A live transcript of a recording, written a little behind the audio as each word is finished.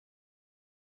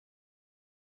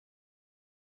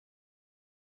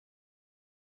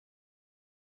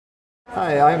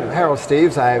Hi, I'm Harold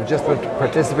Steves. I've just been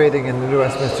participating in the New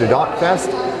Westminster Doc Fest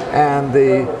and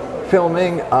the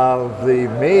filming of the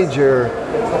major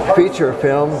feature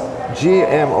film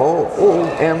GMO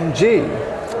OMG.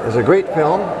 It's a great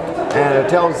film and it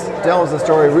tells the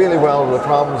story really well of the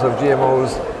problems of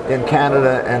GMOs in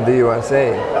Canada and the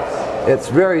USA. It's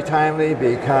very timely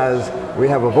because we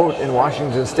have a vote in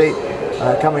Washington State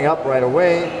coming up right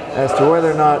away as to whether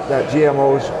or not that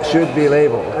GMOs should be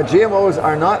labeled. GMOs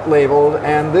are not labeled,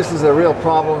 and this is a real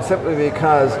problem simply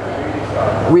because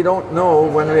we don't know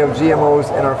when we have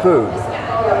GMOs in our food.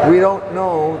 We don't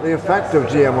know the effect of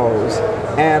GMOs,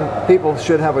 and people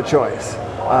should have a choice.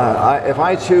 If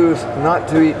I choose not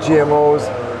to eat GMOs,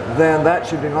 then that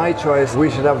should be my choice. We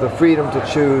should have the freedom to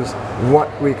choose what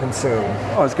we consume.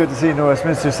 Oh, it's good to see New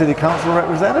Westminster City Council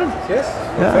represented. Yes,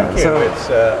 yeah. Thank you.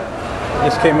 So,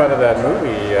 just came out of that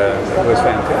movie. It was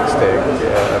fantastic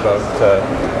about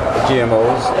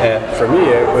GMOs, and for me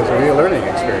it was a real learning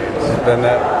experience. Then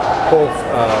that whole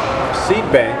seed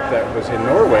bank that was in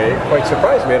Norway quite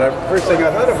surprised me, and the first thing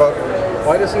I thought about,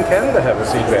 why doesn't Canada have a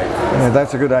seed bank? Yeah,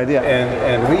 that's a good idea.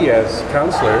 And we as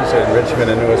councillors in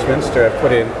Richmond and New Westminster have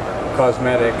put in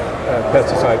cosmetic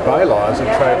pesticide bylaws and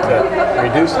tried to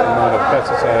reduce the amount of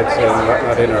pesticides and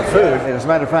whatnot in our food. As a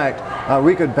matter of fact,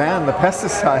 we could ban the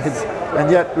pesticides and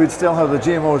yet we'd still have the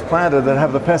GMOs planted that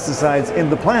have the pesticides in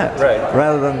the plant, right,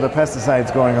 rather than the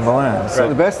pesticides going on the land. So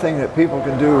the best thing that people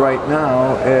can do right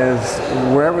now is,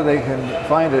 wherever they can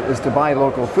find it, is to buy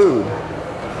local food.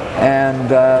 And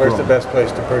where's the best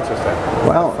place to purchase that?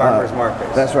 Well, farmers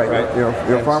markets. That's right.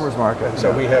 Your farmers market.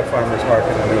 So we have farmers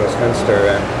market in New Westminster,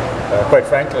 and quite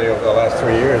frankly, over the last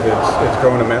 3 years, it's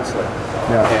grown immensely.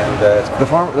 Yeah. And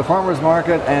the farmers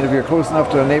market, and if you're close enough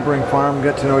to a neighboring farm,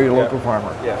 get to know your local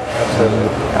farmer. Yeah,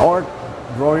 absolutely. Or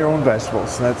grow your own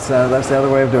vegetables. That's the other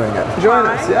way of doing it. Join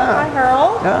us. Yeah. Hi,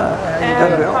 Harold. Yeah.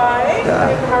 And hi.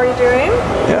 Yeah. How are you doing?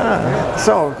 Yeah.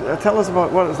 So tell us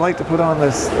about what it's like to put on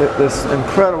this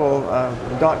incredible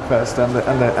Doc Fest and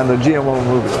the GMO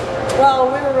movie. Well,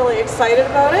 we were really excited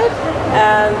about it,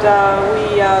 and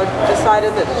we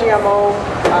decided that the GMO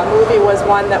movie was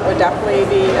one that would definitely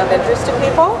be of interest to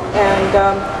people. And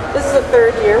this is the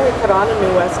third year we put on a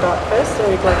New West Doc Fest,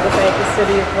 and we'd like to thank the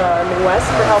City of New West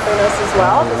for helping us as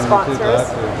well, the sponsors.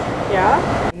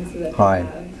 Yeah. Hi,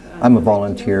 I'm a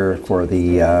volunteer for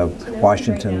the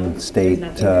Washington State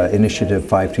Initiative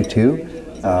 522.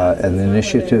 An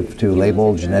initiative to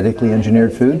label genetically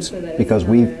engineered foods, because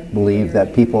we believe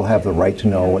that people have the right to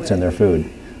know what's in their food.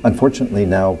 Unfortunately,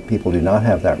 now people do not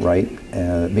have that right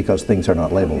because things are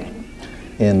not labeled.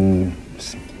 In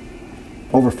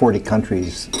over 40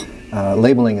 countries,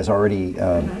 labeling is already,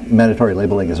 mandatory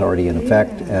labeling is already in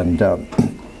effect, and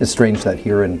it's strange that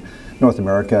here in North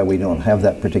America we don't have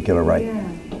that particular right.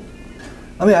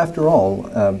 I mean, after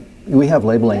all, we have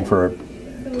labeling for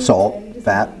salt,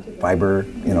 fat, fiber,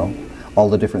 all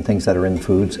the different things that are in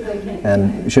foods,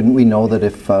 and shouldn't we know that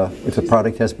if a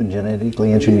product has been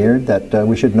genetically engineered, that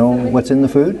we should know what's in the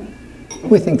food?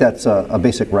 We think that's a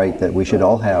basic right that we should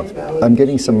all have. I'm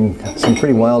getting some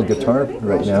pretty wild guitar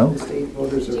right now.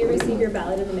 Did you receive your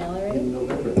ballot in the mail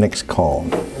already? Next call.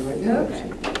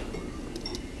 Okay.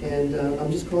 And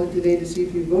I'm just calling today to see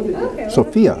if you voted yet. Okay, well,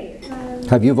 Sophia,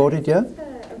 have you voted yet?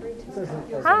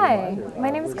 Hi, my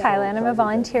name is Kyla and I'm a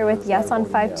volunteer with Yes on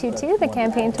 522, the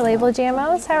campaign to label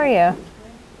GMOs. How are you?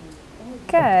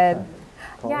 Good.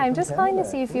 Yeah, I'm just calling to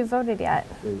see if you voted yet.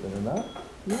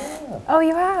 Oh,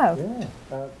 you have?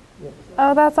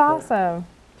 Oh, that's awesome.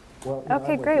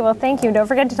 Okay, great. Well, thank you. Don't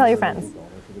forget to tell your friends.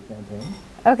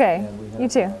 Okay, you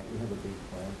too.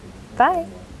 Bye.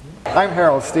 I'm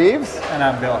Harold Steves. And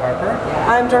I'm Bill Harper.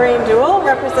 I'm Doreen Duell,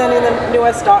 representing the New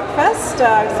West Doc Fest.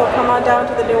 So come on down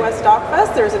to the New West Doc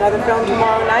Fest. There's another film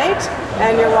tomorrow night,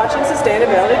 and you're watching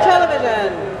Sustainability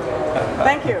Television.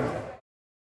 Thank you.